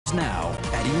News Now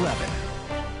at 11.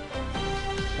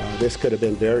 This could have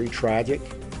been very tragic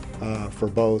for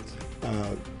both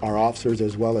our officers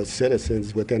as well as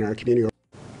citizens within our community.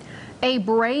 A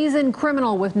brazen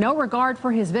criminal with no regard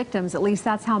for his victims. At least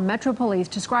that's how Metro Police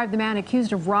described the man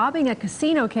accused of robbing a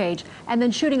casino cage and then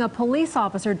shooting a police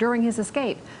officer during his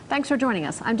escape. Thanks for joining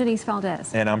us. I'm Denise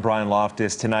Valdez. And I'm Brian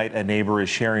Loftus. Tonight, a neighbor is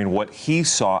sharing what he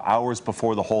saw hours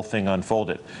before the whole thing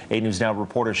unfolded. 8 News Now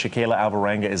reporter Shakayla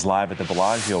Alvarenga is live at the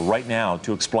Bellagio right now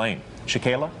to explain.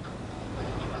 Shakayla?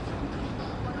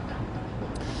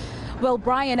 Well,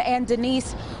 Brian and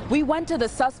Denise, we went to the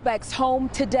suspect's home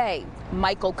today.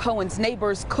 Michael Cohen's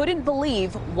neighbors couldn't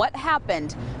believe what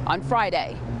happened on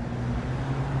Friday.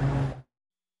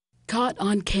 Caught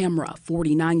on camera,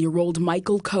 49-year-old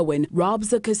Michael Cohen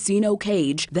robs a casino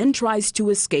cage, then tries to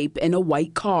escape in a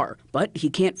white car. But he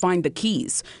can't find the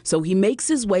keys, so he makes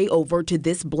his way over to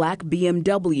this black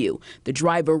BMW. The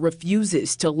driver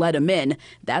refuses to let him in.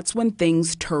 That's when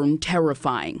things turn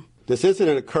terrifying. This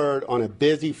incident occurred on a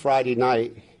busy Friday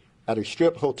night at a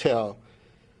strip hotel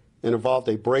and involved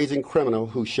a brazen criminal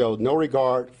who showed no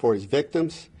regard for his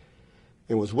victims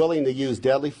and was willing to use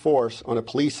deadly force on a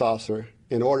police officer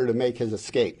in order to make his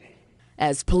escape.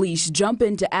 As police jump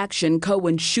into action,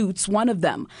 Cohen shoots one of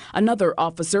them. Another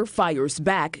officer fires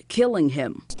back, killing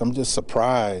him. I'm just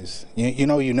surprised. You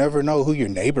know, you never know who your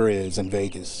neighbor is in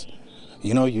Vegas.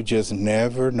 You know, you just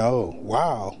never know.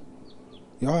 Wow.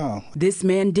 Yeah. This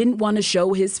man didn't want to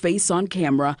show his face on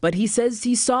camera, but he says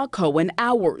he saw Cohen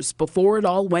hours before it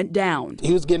all went down.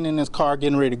 He was getting in his car,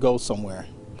 getting ready to go somewhere.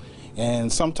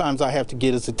 And sometimes I have to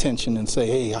get his attention and say,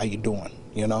 hey, how you doing?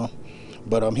 You know?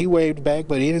 But he waved back,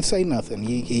 but he didn't say nothing.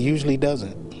 He usually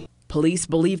doesn't. Police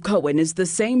believe Cohen is the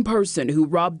same person who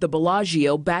robbed the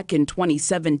Bellagio back in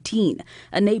 2017.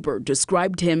 A neighbor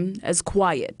described him as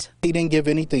quiet. He didn't give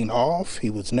anything off. He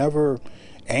was never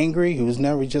angry. He was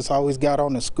never just always got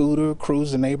on a scooter,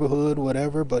 cruise the neighborhood,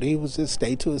 whatever, but he was just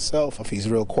stay to himself if he's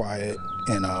real quiet.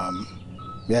 And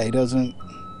yeah, he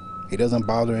doesn't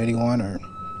bother anyone, or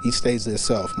he stays to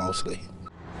himself mostly.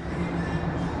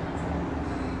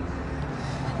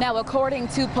 Now, according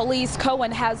to police,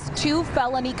 Cohen has 2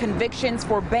 felony convictions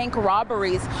for bank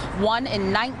robberies, one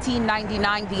in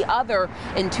 1999, the other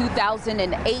in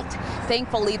 2008.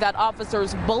 Thankfully, that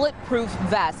officer's bulletproof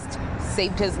vest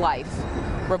saved his life.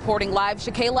 Reporting live,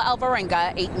 Shakayla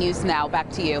Alvarenga, 8 News Now. Back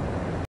to you.